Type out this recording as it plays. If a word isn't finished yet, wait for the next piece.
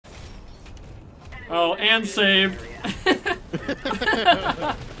Oh, and saved.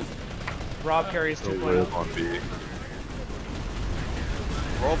 Rob carries 2.0 on B.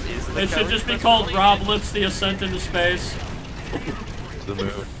 Rob is the It should just be called Rob lifts the ascent into space. It's the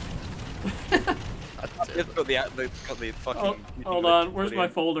move. It's got the fucking. Oh, hold on, where's my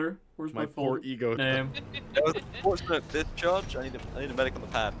folder? Where's my folder? poor ego name? That was a fortunate discharge. I need a medic on the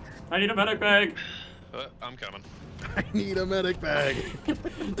pad. I need a medic bag. I'm coming. I need a medic bag.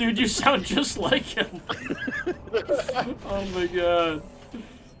 Dude, you sound just like him. Oh my god.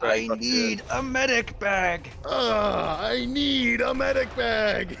 I need a medic bag. I need a medic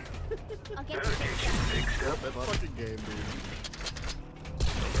bag. I'll get you. That fucking game, dude.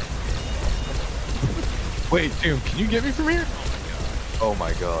 Wait, Doom, can you get me from here? Oh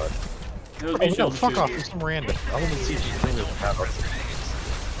my god. It was me Oh, no, shooting fuck you. off, it's some random. I want to see if you kill me with that.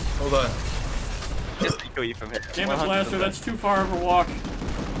 Hold on. Just kill you from here. Damn it, Blaster, that's too far of a walk.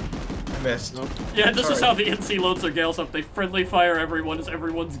 I missed. Nope. Yeah, this is how the NC loads their gales up. They friendly fire everyone as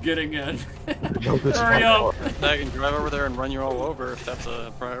everyone's getting in. Hurry up! I can drive over there and run you all over if that's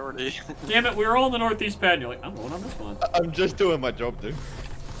a priority. Damn it, we were all in the northeast pad. And you're like, I'm going on this one. I'm just doing my job, dude.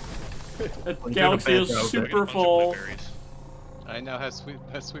 The galaxy is super full. I now have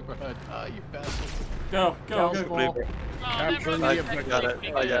sweeper HUD. Ah, you bastard. Go, go, go. Oh, I got it.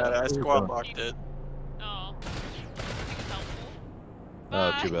 I squad locked it. Oh.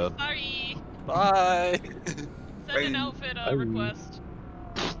 Oh, too bad. Sorry. Bye. Send an outfit request.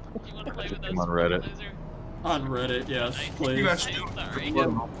 You want to play with us? I'm on Reddit. Loser? On Reddit, yes, please. You guys Sorry.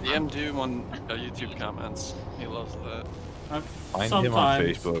 DM Doom on YouTube comments. He loves that. Find him on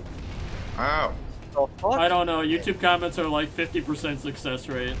Facebook. Wow. I don't know. YouTube comments are like 50% success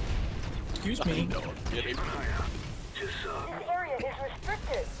rate. Excuse me.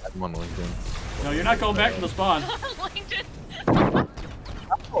 I'm on LinkedIn. No, you're not going back to the spawn. LinkedIn.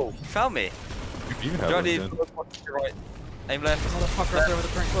 Oh, you found me. You have Johnny, LinkedIn. look to your right. Aim left. Motherfucker up there with a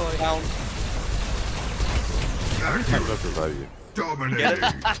tranquility. Down. How many times have I revive you?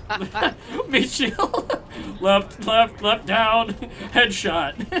 Dominating. Me chill. Left, left, left, down.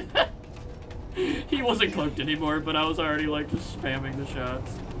 Headshot. He wasn't cloaked anymore, but I was already like just spamming the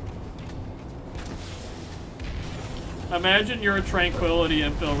shots. Imagine you're a Tranquility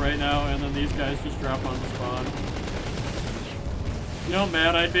infill right now, and then these guys just drop on the spawn. You know how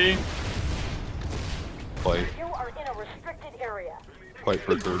mad I'd be? Fight. You are in a restricted area. Fight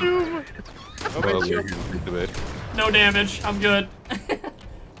for third. No damage. I'm good.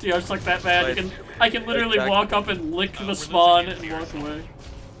 Dude, I was like that bad. I can literally walk up and lick the spawn and walk away.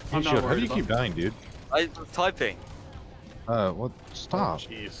 I'm not How do worried you about keep dying, dude? I was typing. What? Stop.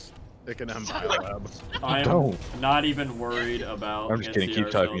 Jeez. Pick an Empire Lab. I'm Don't. not even worried about I'm just kidding, keep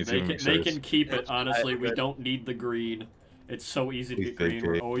NCR typing, zone. it's They even can keep it, honestly. We I- don't need the green. It's so easy to Please get green. take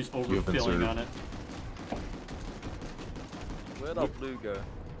We're it. always You have been overfilling served. on it. Where'd our blue go?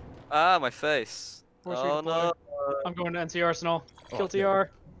 Ah, my face. Where's Oh redeploy? no. I'm going to NC Arsenal. Kill Oh, TR.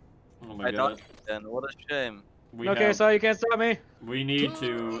 Oh I my died god. again. What a shame. We Okay, have- so you can't stop me. we need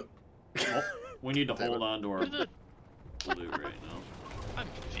to. We need to hold on to our blue right now. I'm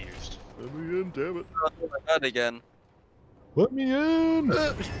confused. Let me in, damn it. I died again. Let me in!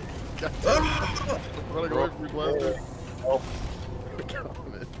 Running away from your blaster. Oh.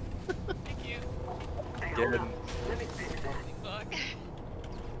 Coming. Thank you. Again. Fuck.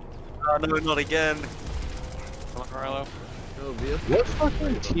 Oh no, not again. Come on, Carlo. Oh, Via. What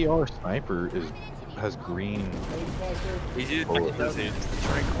fucking TR sniper has green? He's using Oh. tranquility. It's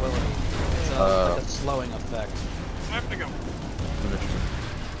like a slowing effect. I have to go.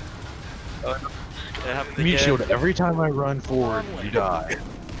 Oh, no. It happened Meat again. shield, every time I run forward, you die.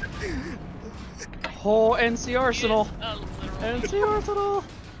 Whole NC Arsenal. Literal. NC Arsenal.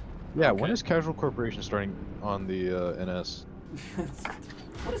 Yeah, when is Casual Corporation starting on the NS?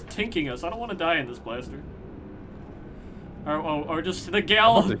 What is tinking us? I don't want to die in this blaster. Or just the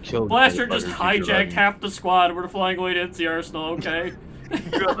gal I'm about to kill blaster you, just motherfucker, if you hijacked survive. half the squad. We're flying away to NC Arsenal. Okay.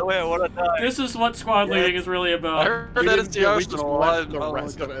 You're the way I want to die. This is what squad leading is really I about. heard We that didn't it's do the it, we just Arsenal. left the Oh,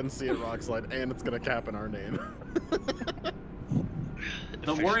 rest of God. NC at Rockslide, and it's gonna cap in our name.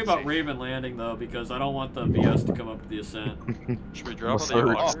 Don't worry about Raven landing though, because I don't want the VS to come up to the ascent. Should we drop What's on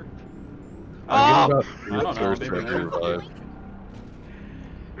the the- water? I I don't know, First maybe director not. revive.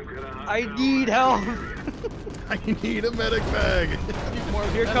 I need help. I need a medic bag.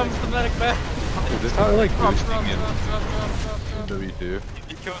 Here comes the medic bag. Is this how I like Drop, boosting drop, in drop, drop, drop, drop, drop. W2? You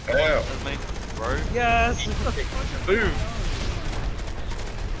killed Ow. as me, bro. Yes. Move.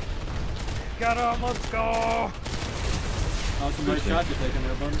 Get him. Let's go. Awesome, nice shot you're taking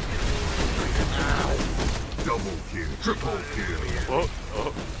there, bud. Double kill. Triple kill. Oh,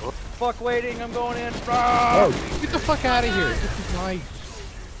 oh, oh. fuck waiting. I'm going in. Oh, get the fuck out of here!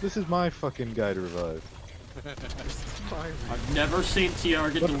 This is my fucking guy to revive. I've never seen TR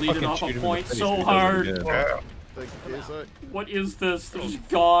get Let's deleted fucking off shoot a him in point the face so if he does it hard. again. Yeah. Thanks, PSI. What is this? They're just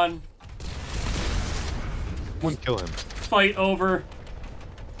gone. Someone kill him. Fight over.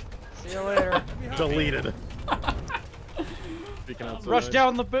 See you later. Deleted. Speaking outside. Rush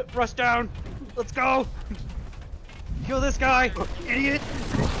down the bit. Rush down. Let's go. Kill this guy, idiot.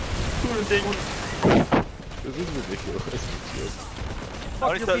 Who is it? This is ridiculous. How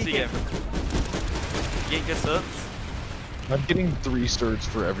Fuck many your stats you beacon. get? You get stats? I'm getting 3 sturds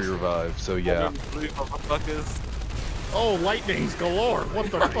for every revive, so yeah. Blue motherfuckers. Oh, lightnings galore. What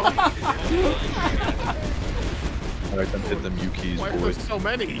the fuck? Alright, then hit them U-keys, Why are there boys. so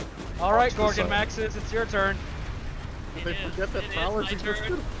many? All right, the Gorgon side. Maxes, it's your turn. Did they forget that it is powers my existed?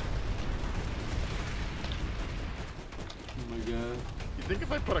 turn. Oh my god. You think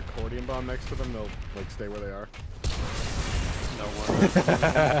if I put accordion bomb next to them, they'll like stay where they are?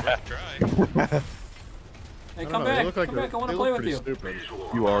 Try. Hey, I don't come know, they back. look like Come back. I want they to play look with you. pretty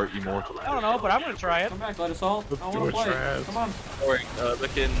stupid. You are immortal. I don't know, but I'm gonna try it. Come back, let us all. Let's I do want it, to play. Traz. Come on. Alright,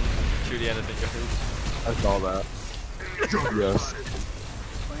 looking through the anything. I saw that. Yes.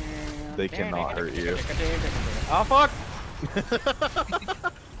 They cannot hurt you. Oh fuck!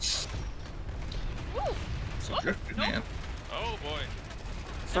 So drifted, man. Oh boy.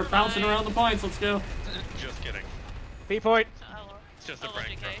 Start bouncing around the points. Let's go. Just kidding. B point. Hello. It's just a Hello,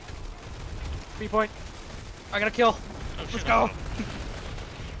 prank. JK. B point. I got a kill. Oh, Let's shit. go.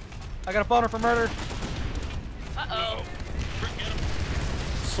 I got a boner for murder. Uh-oh. Get him.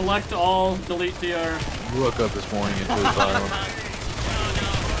 Select all. Delete TR. You woke up this morning into his island.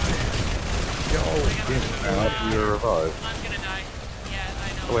 You're revived. I'm gonna die. Yeah, I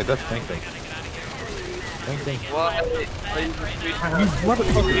know. Oh wait, that's I Pink know. Pink. I gotta get out of here. Pink Pink. What?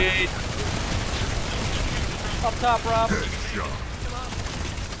 Up top, Rob.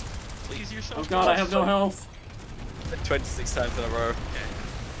 Please, you're so Oh god, I have no health 26 times in a row.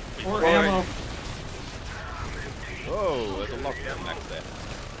 or Boy. ammo. Whoa, there's a lockdown next there.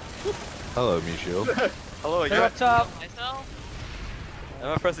 Hello, Michio. Hello They're again. up top. Myself? I'm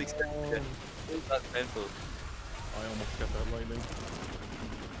a first extension. That's painful. I almost got that lightning.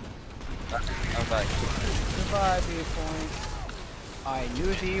 I'm back. Goodbye, B point. I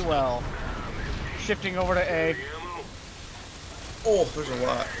knew thee well. Shifting over to A. Oh, there's a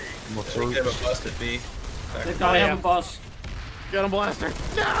lot. What's They have a busted B. They've got to have a bus. Get him, blaster!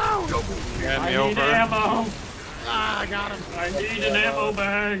 No! I need ammo. Ah, I got him. I need an ammo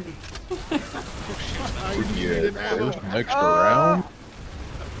bag. I Yeah, needed ammo. there's an extra round.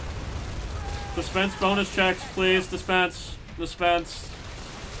 Dispense bonus checks, please. Dispense. Dispense.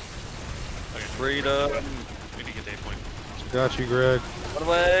 Freedom. We need to get the 8 point. Got you, Greg. Run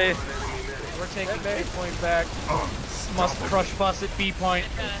away. We're taking A point back. Must crush bus at B point.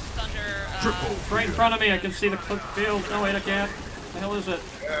 Thunder, Right in front of me, I can see the clip field. No, wait, I can't. The hell is it?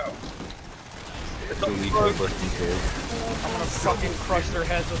 Delete code, but detail. I'm gonna fucking crush their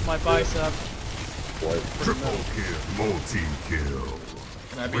heads with my bicep. Triple kill, multi-kill.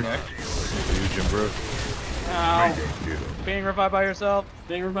 Can I be next? You, Jim Bro. Ow. Kill. Being revived by yourself.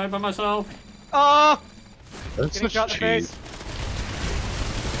 Being revived by myself. Ah! That's Getting such shot in the cheese. face.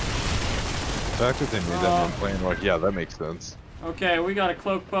 The fact that they made that one playing like, yeah, that makes sense. Okay, we got a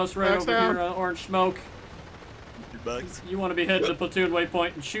cloak bus right Backs over down. here on orange smoke. Bugs. You want to be heading to platoon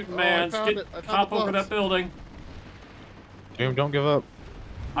waypoint and shooting Oh, mans. I found Get it. I found hop the over bus. that building. Jim, don't give up.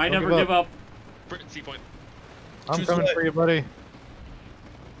 I Don't never give give up. C point. I'm Choose coming what? for you, buddy.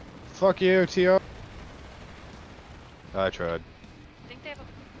 Fuck you, TR. I tried. I think they have a...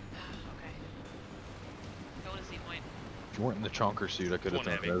 Okay. Go to C point. If you weren't in the chonker suit, I could have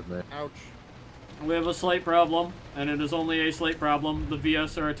One done heavy. Esme. Ouch. We have a slate problem, and it is only a slate problem. The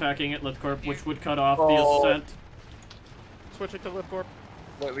VS are attacking at Lithcorp, which would cut off the Oh. ascent. Switch it to Liftcorp.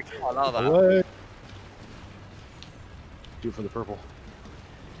 Wait, we can't allow that. Away. Do it for the purple.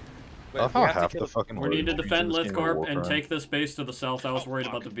 Wait, I we thought have to half kill the fucking We need to loading defend screens in this game are Lithcorp war and crimes. take this base to the south. I was worried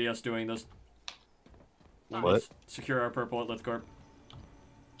about the VS doing this. Let's secure our purple at Lithcorp.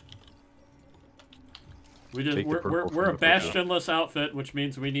 We just Take the we're purple we're a from the purple. bastionless outfit, which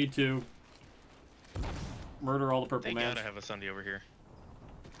means we need to murder all the purple They mans. gotta have a Sunday over here.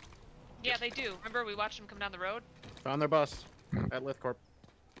 Yeah, they do. Remember we watched them come down the road? Found their bus at Lithcorp.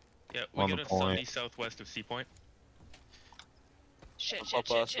 Yeah, we On get the a point. Sunday southwest of C point. Shit, Pop shit,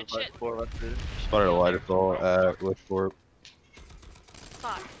 shit, us shit, with like shit. 4 of us, dude. Spotted a light assault at Liftcorp.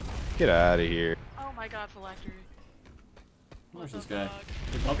 Fuck. Get out of here. Oh my god, Phylactery. Where's What this the guy? fuck?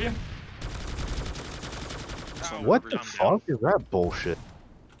 Did he help you? Oh, What the I'm down. fuck is that bullshit?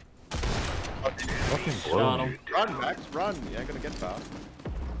 Fucking Got blow. him. Run, Max, run. You ain't gonna get fast.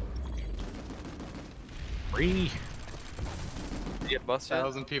 Free. Get busted.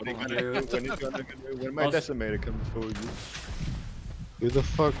 1,000 people. When my I'll- decimator comes for you. Who the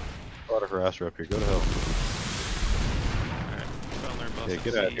fuck? A lot of harasser up here. Go to hell. Alright, found their bus Yeah, at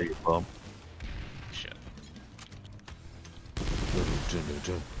get out of sea. here, you bum. Shit.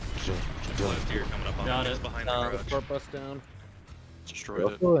 Jump. Deer coming up on Got me. it. It's behind the garage. Port bus down.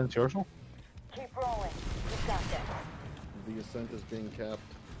 Destroyed it. Still in Arsenal? Keep rolling. You got this. The ascent is being capped.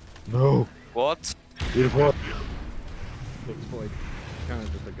 No. What? Beautiful. Looks like kind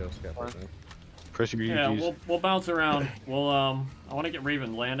of just a ghost cap, I think. Press your Yeah, EGs. we'll bounce around. We'll I want to get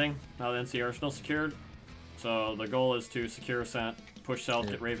Raven landing now that NC Arsenal's secured. So the goal is to secure ascent, push south,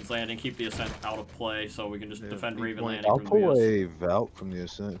 get Raven's landing, keep the ascent out of play, so we can just defend B Raven point. landing I'll from the pull BS. a Valk from the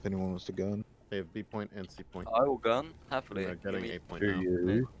ascent if anyone wants to gun. They have B point and C point. I will gun happily. They're getting Give me A point Here now.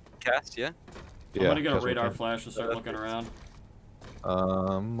 you. Cast, yeah. I'm gonna get a that's what radar I'm- flash and start looking around.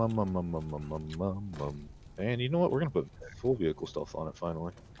 And you know what? We're gonna put full vehicle stuff on it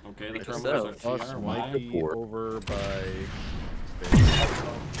finally. Okay, the Make terminals yourself. are Us fire. might Why? be over by.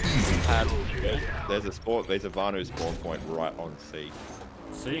 There's a Vanu spawn point right on C.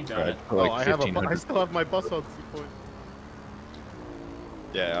 See, got Right, it. for like I 1500. still have my bus on C point.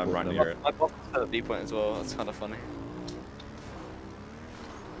 Yeah, I'm right near it. My boss is at B point as well. That's kind of funny. I'm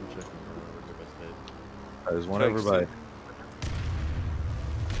checking where the best hit. There's one over by.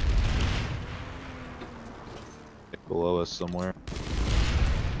 Below us somewhere.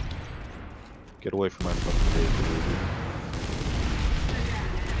 Get away from my fucking vehicle.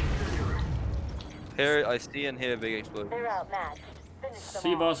 Here, I see and hear big explosions. They're outmatched. Finish them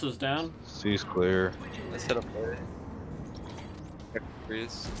C off. bus is down. C's clear. Let's hit up there.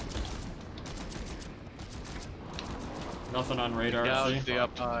 Freeze. Nothing on radar. Yeah, See? the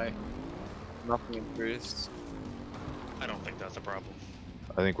up high. Nothing increased. I don't think that's a problem.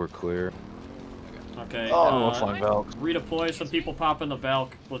 I think we're clear. Okay. Oh, we'll find Valk. Redeploy. Some people pop in the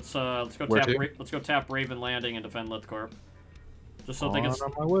Valk. Let's go Where tap. to? Let's go tap Raven landing and defend Lithcorp. Just so they On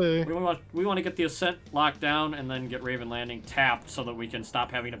can. my way. We want to get the ascent locked down and then get Raven landing tapped so that we can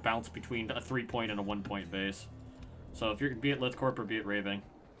stop having to bounce between a 3-point and a 1-point base. So if you're be it Lithcorp or be it Raven.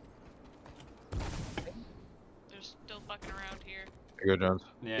 They're still fucking around here. Here you go, Jones.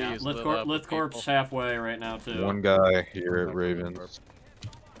 Yeah, He's lit up with Lithcorp's people. halfway right now too. One guy here at Ravens.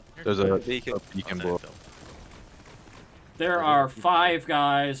 There's a beacon blow. There are 5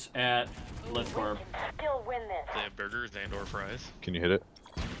 guys at Lithcorp. Still win this. They have burgers and or fries. Can you hit it?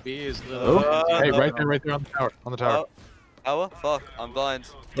 B is lit Oh, up. hey, right there on the tower. On the tower. Tower? Fuck, I'm blind.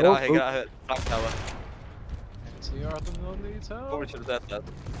 Get Oh, out here, get out here. Back tower. See Arthur on the tower. Probably should have said that.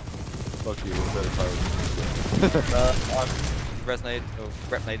 Fuck you, we're better fire. Resonate, or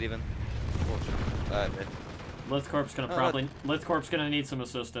repnade even. Lithcorp's gonna Lithcorp's gonna need some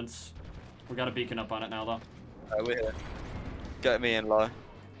assistance. We got a beacon up on it now though. We're here. Get me in low.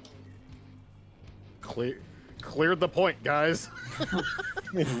 Cleared the point, guys.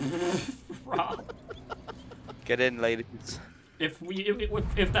 Rob. Get in, ladies. If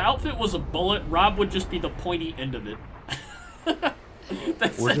the outfit was a bullet, Rob would just be the pointy end of it.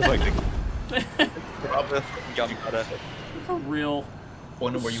 That's We're just like Gunpowder. for real.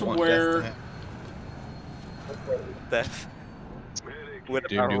 Wonder where you want Swear. death Death. With a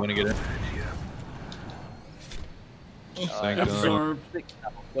Doom, do you want to get in? Absorb.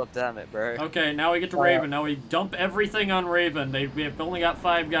 God damn it, bro. Okay, now we get to Raven. Now we dump everything on Raven. We've only got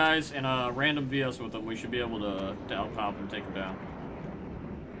 5 guys and a random VS with them. We should be able to outpop them, take them down.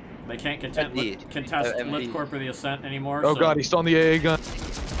 They can't contest Lithcorp or the Ascent anymore. Oh so god, he's still on the AA gun.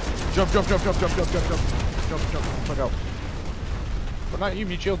 Jump. Fuck out. But not you,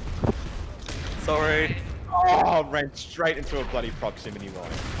 Meat Shield. Sorry. Oh, ran straight into a bloody proximity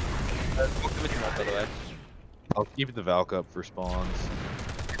mine. Proximity mine, by the way. I'll keep the Valk up for spawns.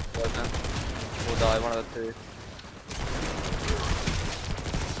 We'll die, one of the 2.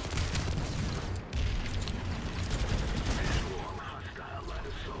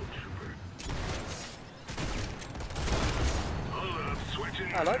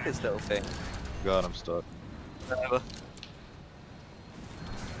 I like this little thing. God, I'm stuck. Whatever.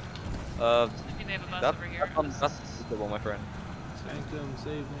 Maybe they have a bus over here. That's the one, my friend. Sanctum,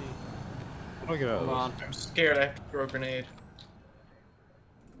 save me. How do I get out of Hold on. this? I'm scared I have to throw a grenade.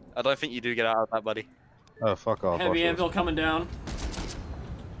 I don't think you do get out of that, buddy. Oh, fuck off. Heavy I'll anvil coming down.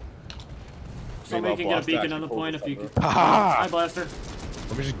 Somebody can get a beacon on the point if you can. Ha! Hi, Blaster.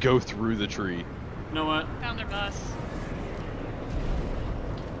 Let me just go through the tree. You know what? Found their bus.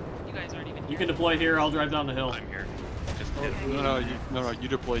 You guys aren't even here. You can deploy here. I'll drive down the hill. I'm here. Just No, you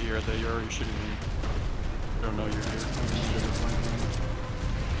deploy here. You're already shooting me. I don't know you're here.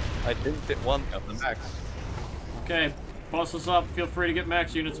 I didn't hit one. Got the max. Okay, boss us up. Feel free to get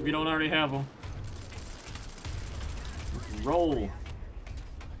max units if you don't already have them. Roll.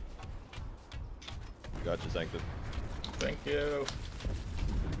 Gotcha, Sanctum. Thank you.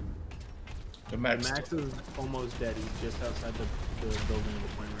 The Max, max. is almost dead. He's just outside the building of the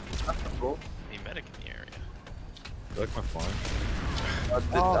plane right now. A medic in the area. You like my flying?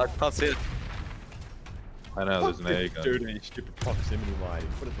 I can't see it. I know, there's an egg on Dude, any stupid proximity line.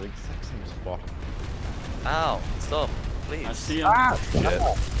 Put it in the exact same spot. Ow, stop, please. I see him. shit.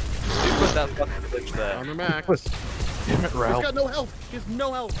 You put that fucking glitch there. Armor Max. Damn it, Ralph. He's got no health. He has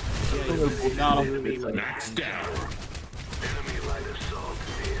no health. Got him. Max down. Enemy light assault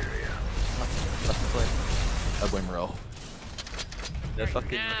in the area. I blame Ralph. They're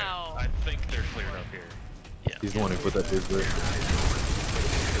fucking. Now. I think they're cleared up here. Yeah. He's the one who put that dude there.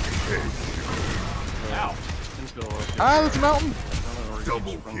 Ow. Ah, that's a mountain!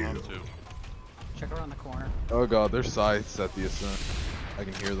 Double kill. Check around the corner. Oh god, there's scythes at the ascent. I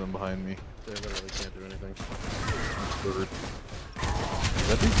can hear them behind me. They literally can't do anything. Bird.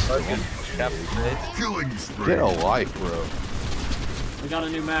 That dude's Killing spree. Get a life, bro. We got a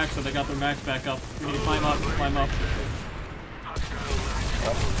new max, so they got their max back up. We need to climb up, climb up.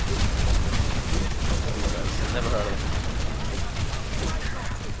 Never heard of them.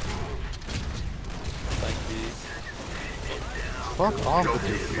 Thank you. Fuck off with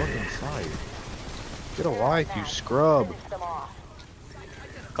your fucking scythe. Get a life, you scrub. Finish them off.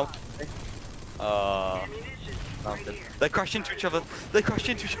 Come. Mountain. They crash into each other. They crash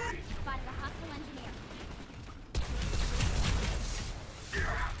into each other.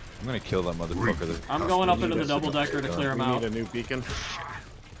 I'm gonna kill that motherfucker. I'm going up into the double decker to clear him We out. need a new beacon.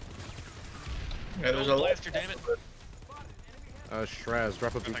 Yeah, there's a lot. Blaster, damn it. Shraz,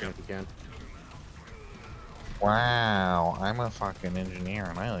 drop a beacon if you can. Wow, I'm a fucking engineer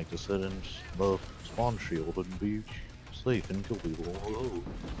and I like to sit in the spawn shield and be safe and kill people. Oh.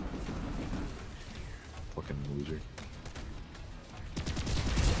 Fucking loser.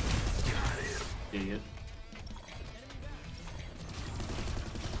 Idiot.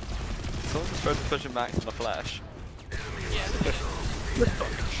 Someone's supposed to push a max in the flash.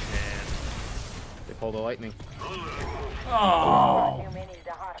 They pulled the lightning. Oh! New minis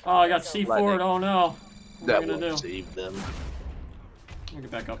to hot. Oh, I got C4'd. Oh no. What am I gonna do? save them. Let me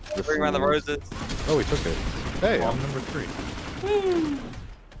get back up. Bring around the roses. Oh, we took it. Hey, I'm number 3. Woo!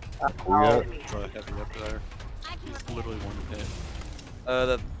 Heavy up there. He's literally one hit.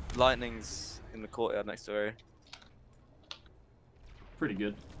 The lightning's in the courtyard next door. Pretty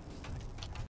good.